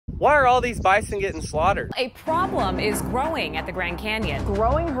Why are all these bison getting slaughtered? A problem is growing at the Grand Canyon.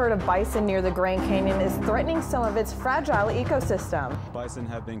 Growing herd of bison near the Grand Canyon is threatening some of its fragile ecosystem. Bison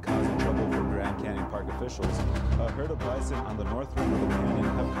have been causing trouble for Grand Canyon Park officials. A herd of bison on the north rim of the canyon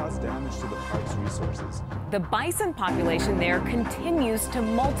have caused damage to the park's resources. The bison population there continues to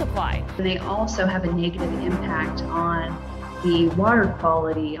multiply. They also have a negative impact on the water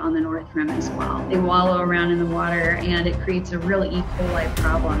quality on the north rim as well. They wallow around in the water and it creates a real E. coli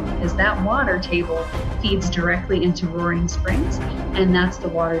problem because that water table feeds directly into Roaring Springs, and that's the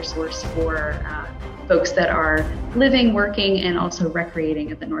water source for folks that are living, working, and also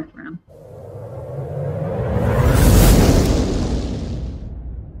recreating at the north rim.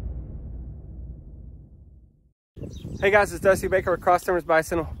 Hey guys, it's Dusty Baker with Cross Timbers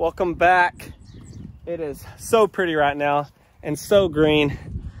Bison. Welcome back. It is so pretty right now and so green,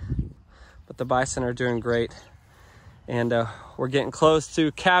 but the bison are doing great. And we're getting close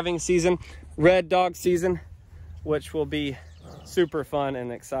to calving season, red dog season, which will be super fun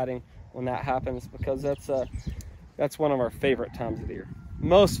and exciting when that happens, because that's one of our favorite times of the year.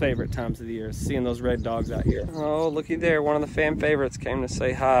 Most favorite times of the year is seeing those red dogs out here. Oh, looky there, one of the fan favorites came to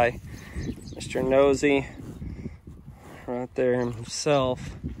say hi. Mr. Nosy, right there himself.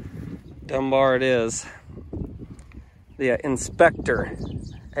 Dunbar it is. The inspector,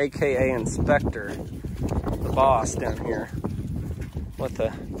 aka inspector, the boss down here with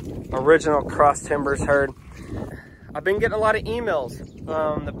the original Cross Timbers herd. I've been getting a lot of emails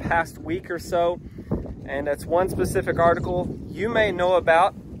the past week or so, and it's one specific article you may know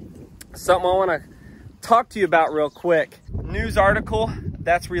about, something I want to talk to you about real quick. News article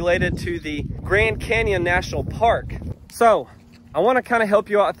that's related to the Grand Canyon National Park. So I want to kind of help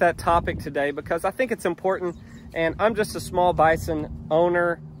you out with that topic today because I think it's important. And I'm just a small bison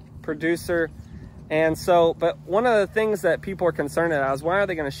owner, producer. And so, but one of the things that people are concerned about is, why are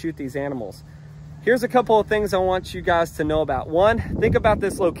they going to shoot these animals? Here's a couple of things I want you guys to know about. One, think about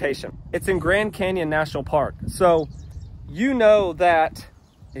this location. It's in Grand Canyon National Park. So you know that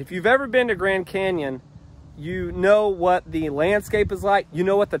if you've ever been to Grand Canyon, you know what the landscape is like, you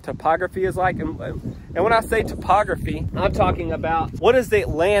know what the topography is like. And when I say topography, I'm talking about, what does the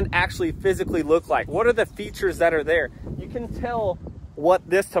land actually physically look like? What are the features that are there? You can tell what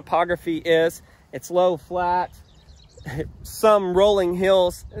this topography is. It's low, flat, some rolling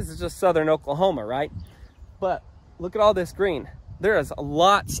hills. This is just southern Oklahoma, right? But look at all this green. There is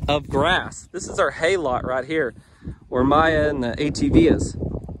lots of grass. This is our hay lot right here where Maya and the ATV is.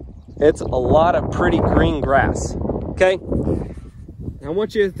 It's a lot of pretty green grass, okay? I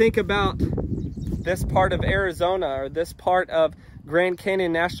want you to think about this part of Arizona, or this part of Grand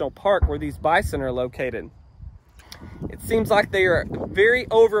Canyon National Park where these bison are located. It seems like they are very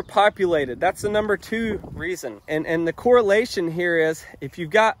overpopulated. That's the number 2 reason. And the correlation here is, if you've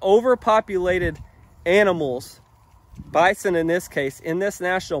got overpopulated animals, bison in this case, in this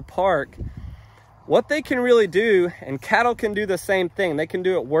national park, what they can really do, and cattle can do the same thing, they can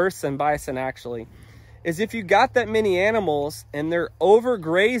do it worse than bison actually, is if you got that many animals and they're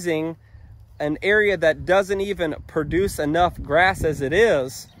overgrazing an area that doesn't even produce enough grass as it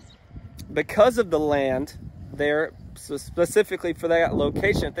is, because of the land there, so specifically for that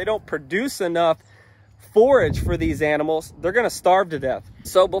location, if they don't produce enough forage for these animals, they're going to starve to death.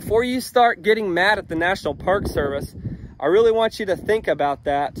 So before you start getting mad at the National Park Service, I really want you to think about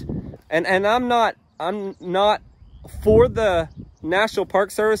that. And I'm not for the National Park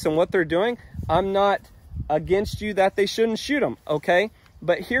Service and what they're doing. I'm not against you that they shouldn't shoot them, okay?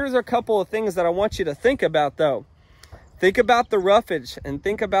 But here's a couple of things that I want you to think about though. Think about the roughage and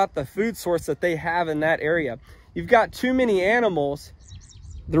think about the food source that they have in that area. You've got too many animals,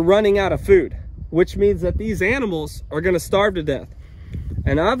 they're running out of food, which means that these animals are gonna starve to death.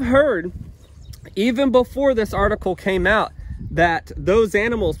 And I've heard, even before this article came out, that those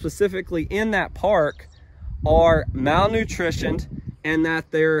animals specifically in that park are malnutritioned and that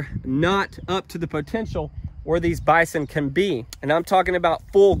they're not up to the potential where these bison can be. And I'm talking about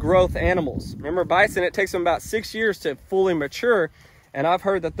full growth animals. Remember, bison, it takes them about 6 years to fully mature. And I've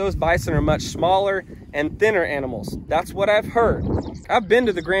heard that those bison are much smaller and thinner animals. That's what I've heard. I've been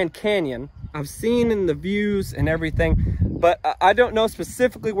to the Grand Canyon. I've seen in the views and everything, but I don't know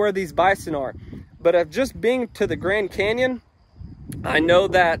specifically where these bison are. But of just being to the Grand Canyon, I know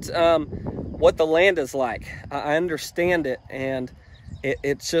that what the land is like. I understand it, and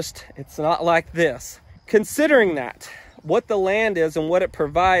it's not like this. Considering that, what the land is and what it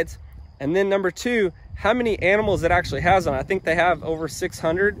provides, and then number 2, how many animals it actually has on it. I think they have over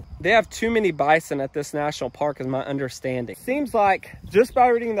 600. They have too many bison at this national park is my understanding. Seems like, just by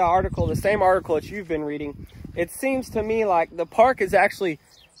reading the article, the same article that you've been reading, it seems to me like the park is actually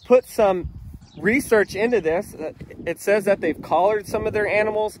put some research into this. It says that they've collared some of their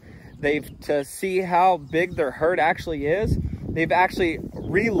animals. To see how big their herd actually is. They've actually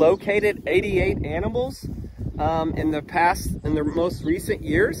relocated 88 animals in the most recent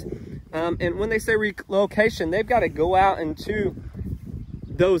years. And when they say relocation, they've got to go out into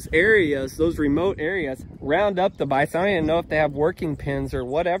those areas, those remote areas, round up the bison. I don't even know if they have working pins or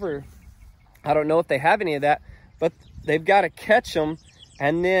whatever. I don't know if they have any of that, but they've got to catch them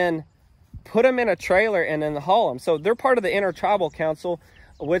and then put them in a trailer and then haul them. So they're part of the Intertribal Council,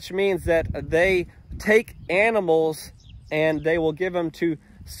 which means that they take animals and they will give them to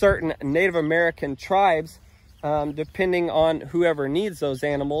certain Native American tribes, depending on whoever needs those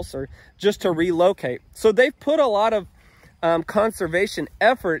animals, or just to relocate. So they've put a lot of conservation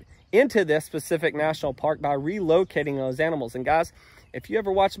effort into this specific national park by relocating those animals. And guys, if you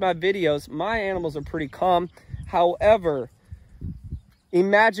ever watch my videos, my animals are pretty calm. However,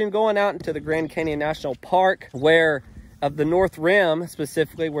 imagine going out into the Grand Canyon National Park, where of the North Rim,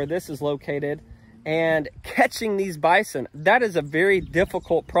 specifically where this is located, and catching these bison. That is a very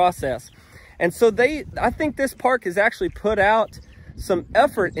difficult process. And so I think this park has actually put out some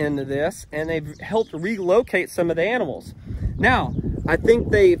effort into this, and they've helped relocate some of the animals. Now, I think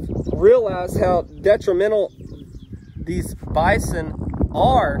they've realized how detrimental these bison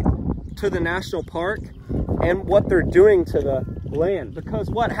are to the national park and what they're doing to the land. Because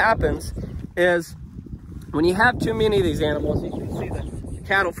what happens is, when you have too many of these animals, you can see the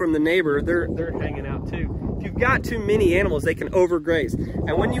cattle from the neighbor, they're hanging out too. If you've got too many animals, they can overgraze.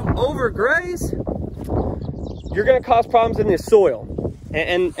 And when you overgraze, you're gonna cause problems in the soil.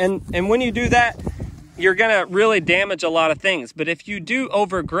 And when you do that, you're gonna really damage a lot of things. But if you do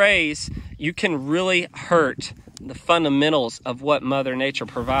overgraze, you can really hurt the fundamentals of what Mother Nature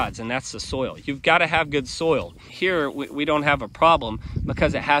provides, and that's the soil. You've got to have good soil. Here, we don't have a problem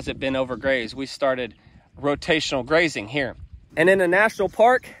because it hasn't been overgrazed. We started rotational grazing here. And in a national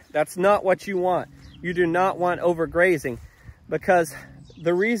park, that's not what you want. You do not want overgrazing, because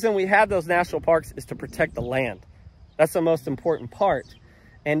the reason we have those national parks is to protect the land. That's the most important part.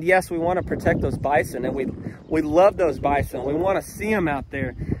 And yes, we want to protect those bison, and we love those bison. We want to see them out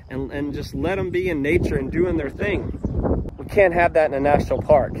there and just let them be in nature and doing their thing. We can't have that in a national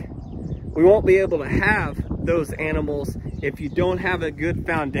park. We won't be able to have those animals if you don't have a good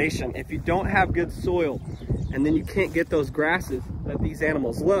foundation, if you don't have good soil, and then you can't get those grasses that these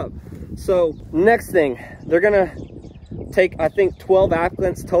animals love. So next thing, they're gonna take, I think, 12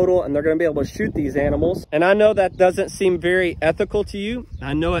 applicants total, and they're gonna be able to shoot these animals. And I know that doesn't seem very ethical to you.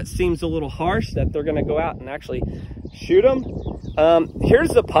 I know it seems a little harsh that they're gonna go out and actually shoot them. Here's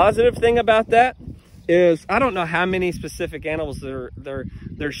the positive thing about that is, I don't know how many specific animals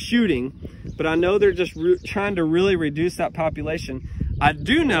they're shooting, but I know they're just trying to really reduce that population. I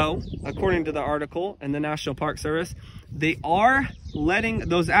do know, according to the article in the National Park Service, they are letting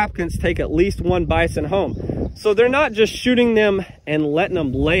those applicants take at least one bison home. So they're not just shooting them and letting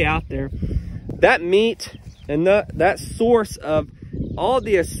them lay out there. That meat and that source of all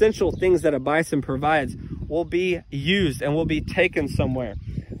the essential things that a bison provides will be used and will be taken somewhere.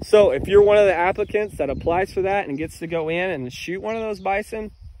 So if you're one of the applicants that applies for that and gets to go in and shoot one of those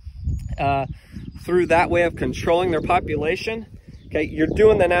bison through that way of controlling their population, okay, you're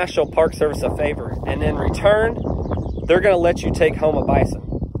doing the National Park Service a favor. And in return, they're gonna let you take home a bison.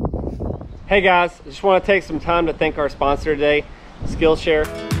 Hey guys, I just wanna take some time to thank our sponsor today, Skillshare.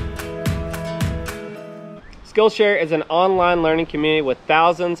 Skillshare is an online learning community with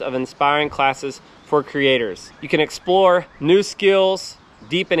thousands of inspiring classes for creators. You can explore new skills,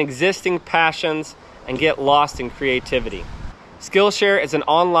 deepen existing passions, and get lost in creativity. Skillshare is an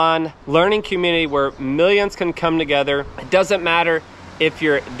online learning community where millions can come together. It doesn't matter if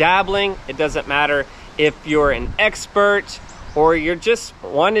you're dabbling, it doesn't matter if you're an expert, or you're just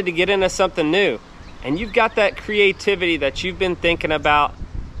wanting to get into something new, and you've got that creativity that you've been thinking about.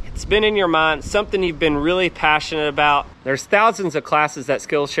 It's been in your mind, something you've been really passionate about. There's thousands of classes that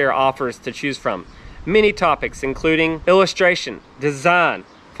Skillshare offers to choose from. Many topics including illustration, design,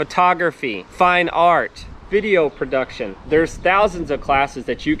 photography, fine art, video production. There's thousands of classes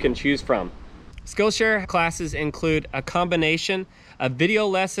that you can choose from. Skillshare classes include a combination of video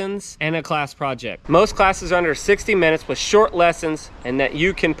lessons and a class project. Most classes are under 60 minutes with short lessons, and that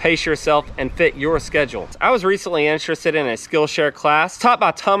you can pace yourself and fit your schedule. I was recently interested in a Skillshare class taught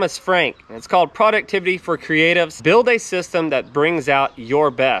by Thomas Frank. It's called Productivity for Creatives. Build a system that brings out your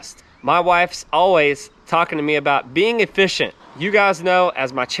best. My wife's always talking to me about being efficient. You guys know,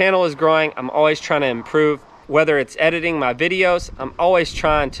 as my channel is growing, I'm always trying to improve. Whether it's editing my videos, I'm always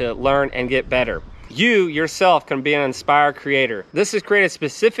trying to learn and get better. You yourself can be an inspired creator. This is created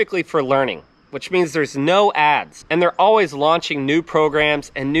specifically for learning, which means there's no ads, and they're always launching new programs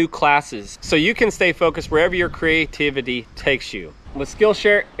and new classes so you can stay focused wherever your creativity takes you. With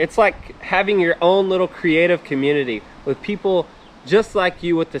Skillshare, it's like having your own little creative community with people just like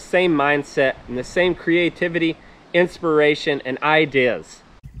you with the same mindset and the same creativity, inspiration, and ideas.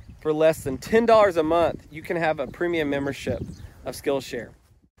 For less than $10 a month, you can have a premium membership of Skillshare.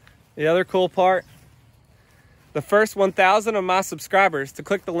 The other cool part, the first 1,000 of my subscribers to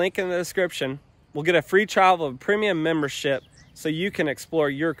click the link in the description will get a free trial of a premium membership so you can explore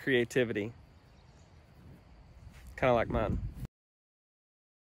your creativity. Kind of like mine.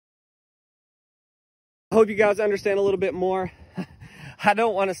 I hope you guys understand a little bit more. I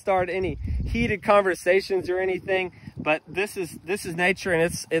don't want to start any heated conversations or anything, but this is nature, and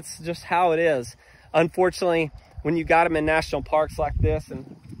it's just how it is. Unfortunately, when you got them in national parks like this,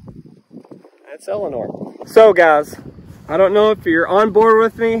 and it's Eleanor. So guys, I don't know if you're on board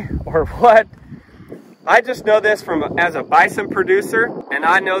with me or what. I just know this from as a bison producer, and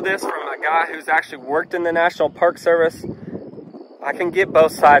I know this from a guy who's actually worked in the National Park Service. I can get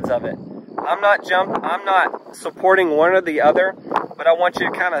both sides of it. I'm not supporting one or the other, but I want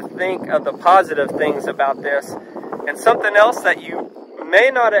you to kind of think of the positive things about this. And something else that you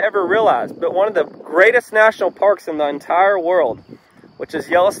may not have ever realized, but one of the greatest national parks in the entire world, which is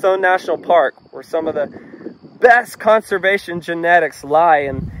Yellowstone National Park, where some of the best conservation genetics lie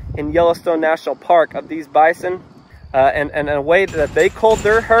in Yellowstone National Park of these bison, and a way that they culled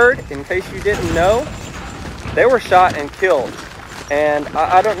their herd, in case you didn't know, they were shot and killed. And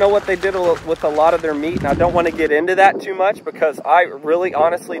I don't know what they did with a lot of their meat, and I don't want to get into that too much because I really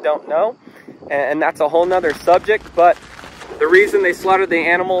honestly don't know, and that's a whole nother subject. But the reason they slaughtered the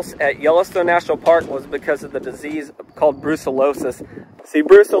animals at Yellowstone National Park was because of the disease called brucellosis. See,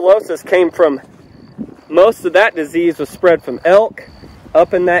 brucellosis came from, most of that disease was spread from elk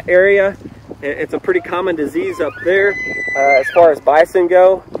up in that area. It's a pretty common disease up there. As far as bison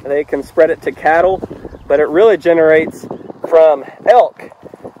go, they can spread it to cattle, but it really generates from elk.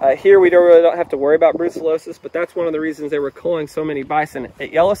 Here we really don't have to worry about brucellosis, but that's one of the reasons they were culling so many bison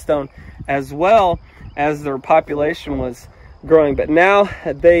at Yellowstone, as well as their population was growing. But now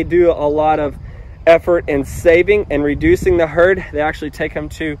they do a lot of effort in saving and reducing the herd. They actually take them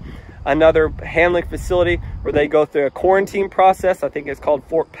to another handling facility where they go through a quarantine process. I think it's called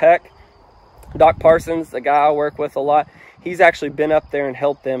Fort Peck. Doc Parsons, the guy I work with a lot, he's actually been up there and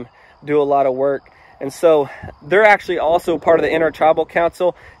helped them do a lot of work. And so they're actually also part of the Intertribal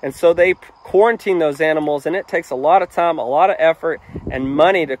Council. And so they quarantine those animals, and it takes a lot of time, a lot of effort, and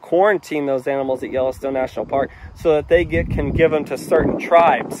money to quarantine those animals at Yellowstone National Park so that they can give them to certain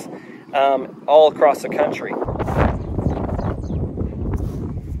tribes all across the country.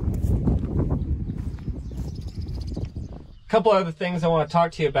 A couple other things I want to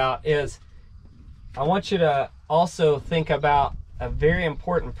talk to you about is I want you to also think about a very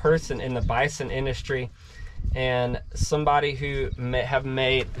important person in the bison industry, and somebody who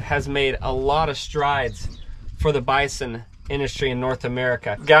has made a lot of strides for the bison industry in North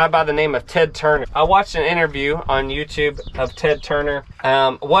America. A guy by the name of Ted Turner. I watched an interview on YouTube of Ted Turner,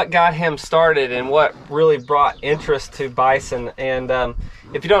 what got him started and what really brought interest to bison. And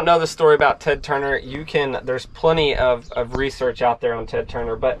if you don't know the story about Ted Turner, there's plenty of research out there on Ted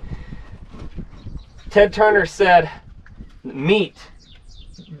Turner, but Ted Turner said, the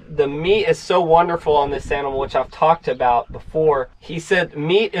meat is so wonderful on this animal, which I've talked about before. He said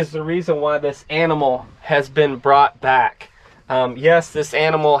meat is the reason why this animal has been brought back. Yes, this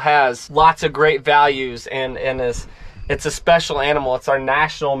animal has lots of great values, and it's a special animal. It's our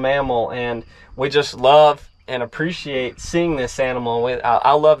national mammal, and we just love and appreciate seeing this animal.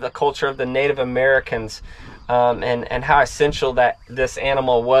 I love the culture of the Native Americans, and how essential that this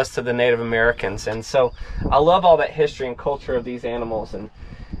animal was to the Native Americans. And so I love all that history and culture of these animals, and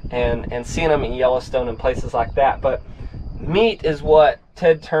seeing them in Yellowstone and places like that. But meat is what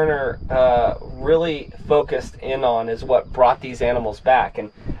Ted Turner really focused in on, is what brought these animals back.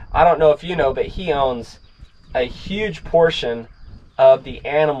 And I don't know if you know, but he owns a huge portion of the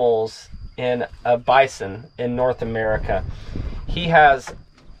animals in a bison in North America. He has,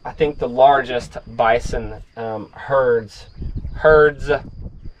 I think, the largest bison herds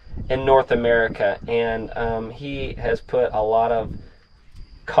in North America, and he has put a lot of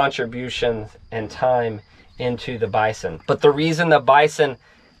contributions and time into the bison. But the reason the bison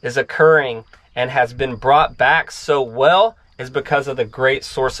is occurring and has been brought back so well is because of the great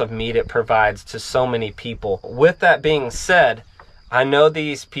source of meat it provides to so many people. With that being said, I know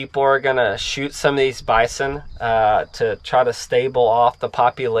these people are gonna shoot some of these bison to try to stable off the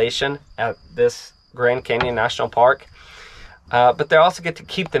population at this Grand Canyon National Park. But they also get to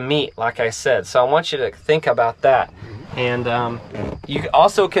keep the meat, like I said. So I want you to think about that. And you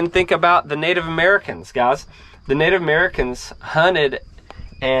also can think about the Native Americans, guys. The Native Americans hunted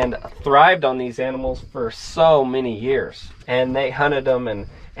and thrived on these animals for so many years. And they hunted them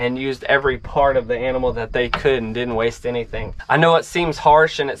and used every part of the animal that they could and didn't waste anything. I know it seems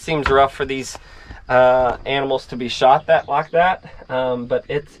harsh and it seems rough for these animals to be shot like that, but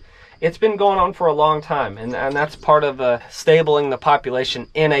it's been going on for a long time, and that's part of stabling the population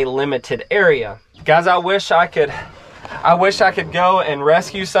in a limited area. Guys, I wish I could go and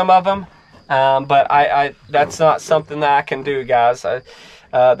rescue some of them, but that's not something that I can do, guys.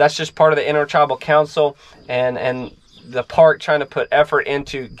 That's just part of the Intertribal Council and the park trying to put effort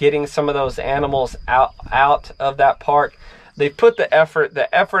into getting some of those animals out of that park. They put the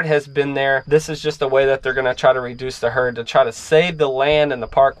effort has been there. This is just a way that they're going to try to reduce the herd, to try to save the land in the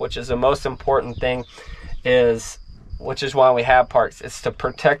park, which is the most important thing, which is why we have parks. It's to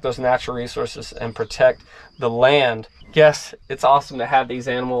protect those natural resources and protect the land. Yes, it's awesome to have these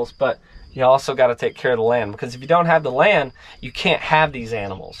animals, but you also got to take care of the land, because if you don't have the land, you can't have these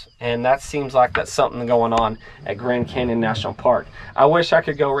animals. And that seems like that's something going on at Grand Canyon National Park. I wish I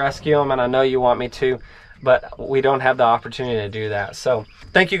could go rescue them, and I know you want me to, but we don't have the opportunity to do that. So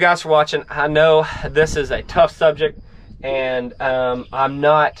thank you guys for watching. I know this is a tough subject, and I'm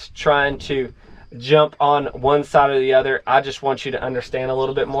not trying to jump on one side or the other. I just want you to understand a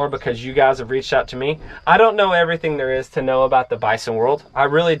little bit more, because you guys have reached out to me. I don't know everything there is to know about the bison world. I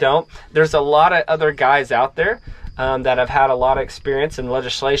really don't. There's a lot of other guys out there that have had a lot of experience in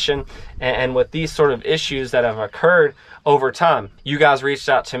legislation and with these sort of issues that have occurred over time. You guys reached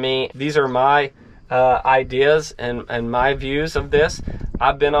out to me. These are my ideas and my views of this.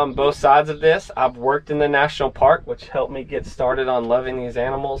 I've been on both sides of this. I've worked in the national park, which helped me get started on loving these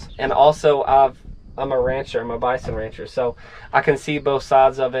animals, and also I'm a rancher. I'm a bison rancher, so I can see both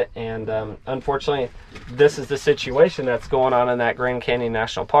sides of it. And unfortunately, this is the situation that's going on in that Grand Canyon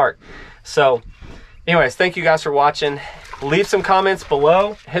National Park. So anyways, thank you guys for watching. Leave some comments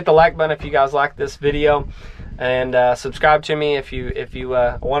below. Hit the like button if you guys like this video. And subscribe to me if you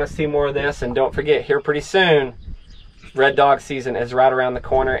want to see more of this. And don't forget, here pretty soon, red dog season is right around the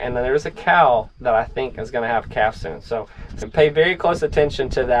corner, and then there's a cow that I think is going to have a calf soon. So pay very close attention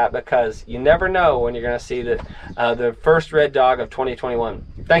to that, because you never know when you're going to see the first red dog of 2021.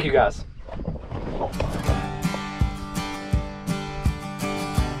 Thank you guys.